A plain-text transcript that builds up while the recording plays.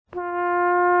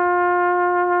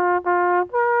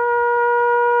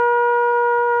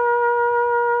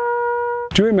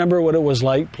Do you remember what it was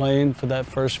like playing for that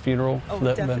first funeral? Oh,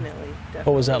 definitely.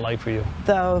 What was that like for you?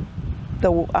 The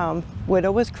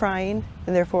widow was crying,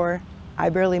 and therefore I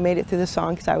barely made it through the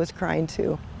song because I was crying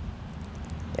too.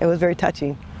 It was very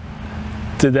touching.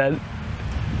 Did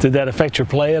that affect your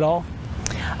play at all?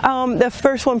 The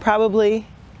first one probably,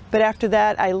 but after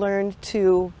that I learned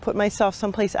to put myself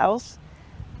someplace else.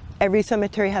 Every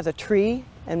cemetery has a tree,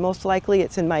 and most likely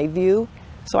it's in my view,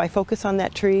 so I focus on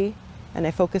that tree and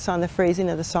I focus on the phrasing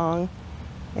of the song,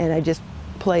 and I just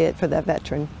play it for that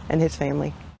veteran and his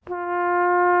family.